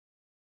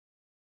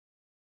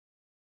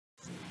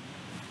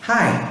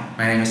Hi,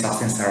 my name is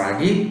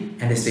Saragih,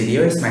 and this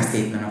video is my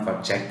statement of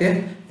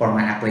objective for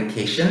my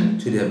application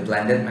to the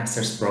blended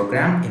master's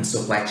program in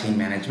supply chain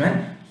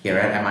management here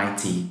at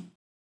MIT.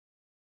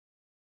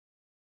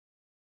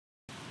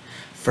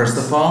 First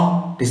of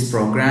all, this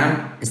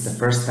program is the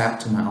first step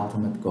to my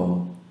ultimate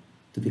goal,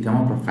 to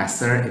become a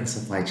professor in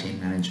supply chain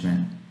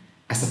management.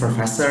 As a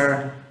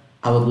professor,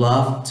 I would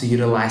love to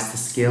utilize the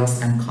skills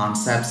and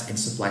concepts in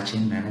supply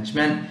chain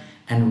management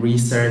and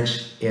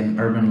research in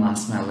urban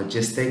last mile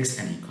logistics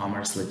and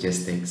e-commerce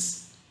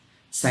logistics.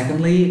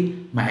 Secondly,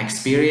 my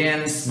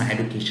experience, my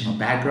educational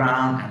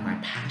background, and my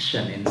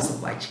passion in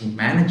supply chain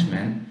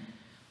management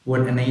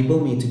would enable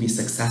me to be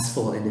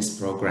successful in this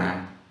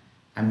program.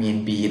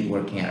 Be it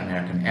working at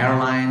American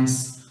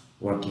Airlines,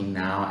 working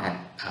now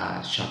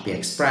at Shopee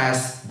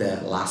Express, the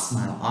last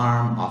mile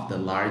arm of the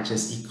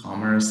largest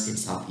e-commerce in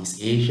Southeast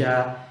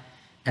Asia,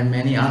 and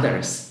many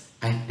others.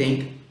 I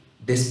think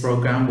this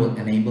program will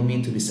enable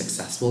me to be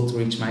successful to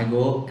reach my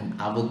goal, and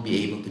I will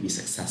be able to be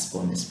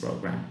successful in this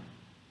program.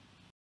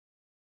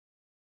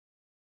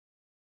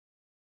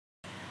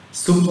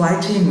 Supply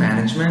chain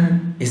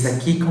management is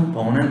a key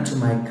component to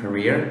my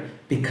career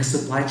because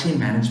supply chain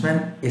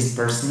management is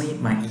personally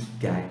my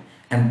ikigai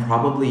and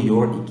probably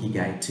your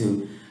ikigai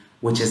too,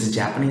 which is a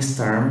Japanese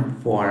term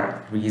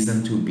for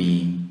reason to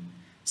being.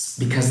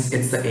 Because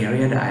it's the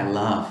area that I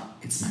love,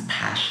 it's my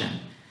passion,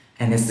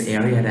 and it's the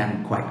area that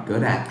I'm quite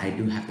good at. I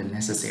do have the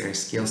necessary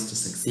skills to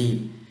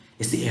succeed.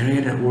 It's the area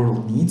that the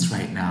world needs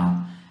right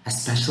now,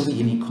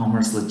 especially in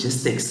e-commerce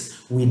logistics.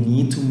 We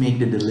need to make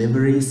the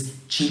deliveries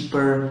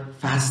cheaper,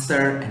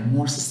 faster, and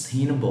more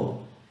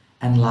sustainable.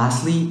 And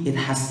lastly, it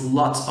has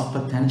lots of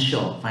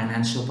potential,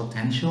 financial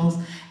potentials,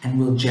 and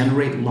will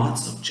generate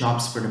lots of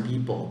jobs for the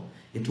people.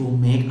 It will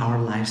make our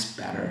lives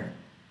better.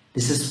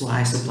 This is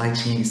why supply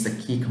chain is the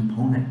key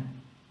component.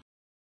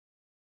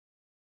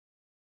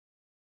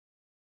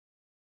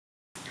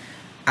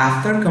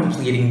 After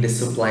completing the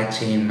supply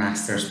chain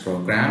master's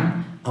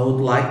program, I would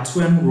like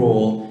to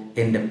enroll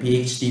in the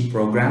PhD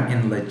program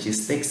in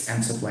logistics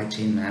and supply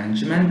chain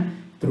management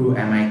through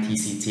MIT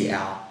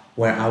CTL,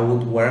 where I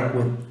would work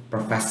with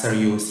Professor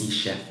Yossi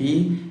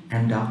Sheffi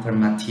and Dr.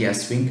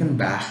 Matthias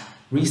Winkenbach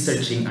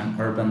researching on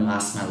urban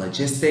last mile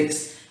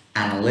logistics,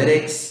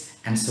 analytics,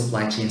 and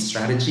supply chain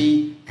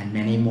strategy, and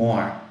many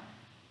more.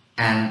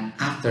 And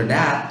after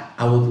that,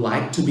 I would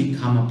like to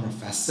become a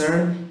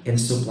professor in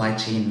supply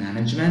chain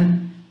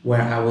management,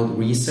 where I would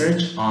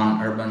research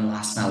on urban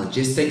last mile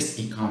logistics,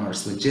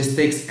 e-commerce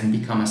logistics, and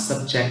become a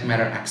subject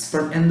matter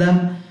expert in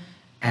them,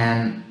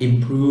 and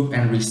improve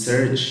and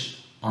research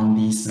on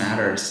these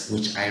matters,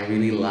 which I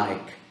really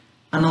like.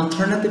 An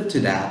alternative to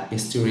that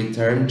is to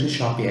return to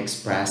Shopee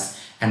Express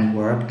and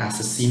work as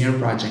a senior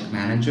project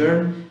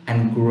manager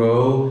and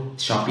grow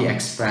Shopee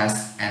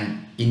Express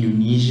and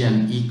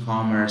Indonesian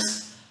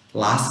e-commerce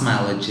last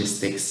mile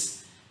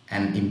logistics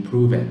and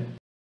improve it.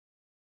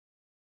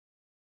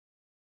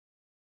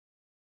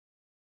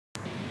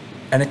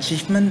 An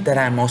achievement that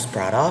I'm most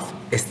proud of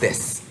is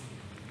this.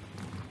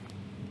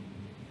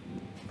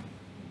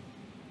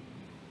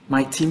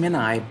 My team and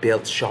I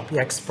built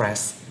Shopee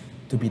Express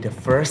to be the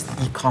first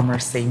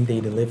e-commerce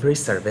same-day delivery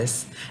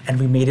service, and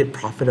we made it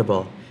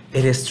profitable.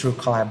 It is through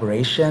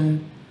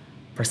collaboration,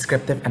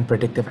 prescriptive and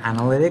predictive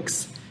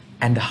analytics,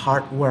 and the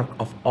hard work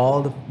of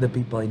all the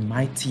people in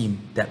my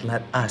team that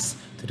led us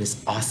to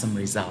this awesome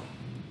result.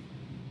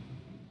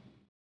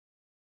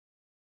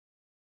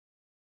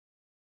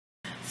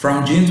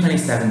 From June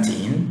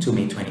 2017 to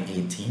May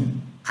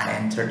 2018, I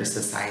entered the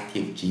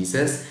Society of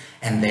Jesus,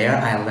 and there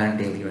I learned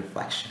daily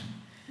reflection.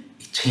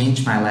 It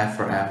changed my life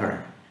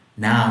forever.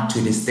 Now, to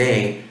this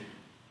day,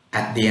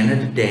 at the end of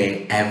the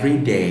day, every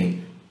day,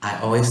 I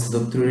always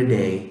look through the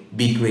day,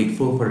 be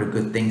grateful for the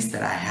good things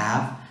that I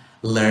have,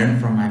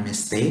 learn from my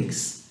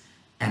mistakes,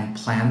 and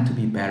plan to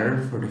be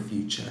better for the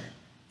future.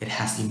 It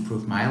has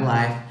improved my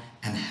life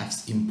and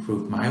has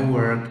improved my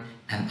work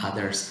and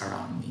others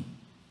around me.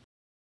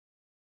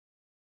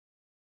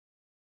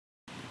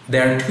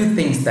 There are two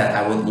things that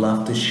I would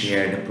love to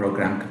share the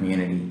program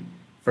community.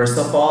 First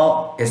of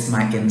all is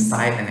my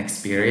insight and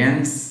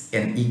experience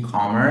in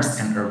e-commerce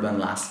and urban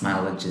last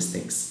mile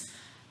logistics.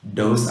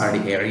 Those are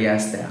the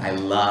areas that I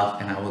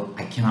love, and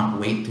I cannot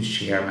wait to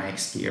share my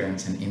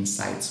experience and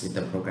insights with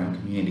the program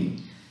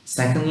community.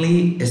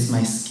 Secondly is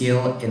my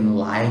skill in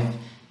life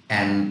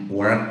and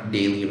work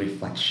daily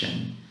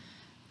reflection.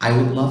 I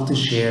would love to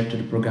share to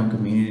the program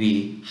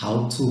community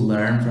how to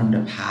learn from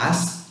the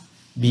past,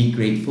 be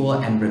grateful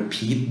and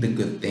repeat the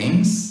good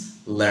things,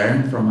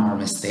 learn from our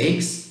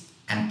mistakes,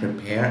 and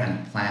prepare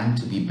and plan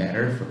to be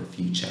better for the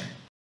future.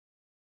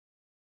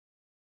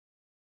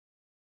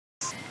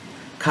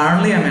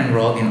 Currently, I'm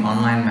enrolled in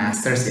online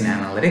Masters in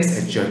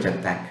Analytics at Georgia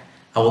Tech.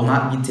 I will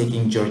not be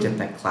taking Georgia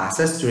Tech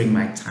classes during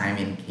my time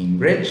in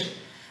Cambridge,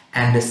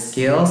 and the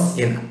skills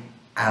in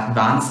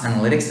advanced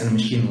analytics and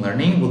machine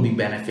learning will be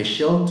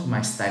beneficial to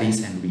my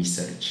studies and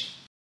research.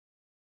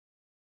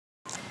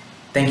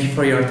 Thank you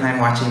for your time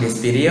watching this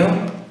video.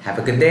 Have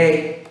a good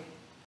day.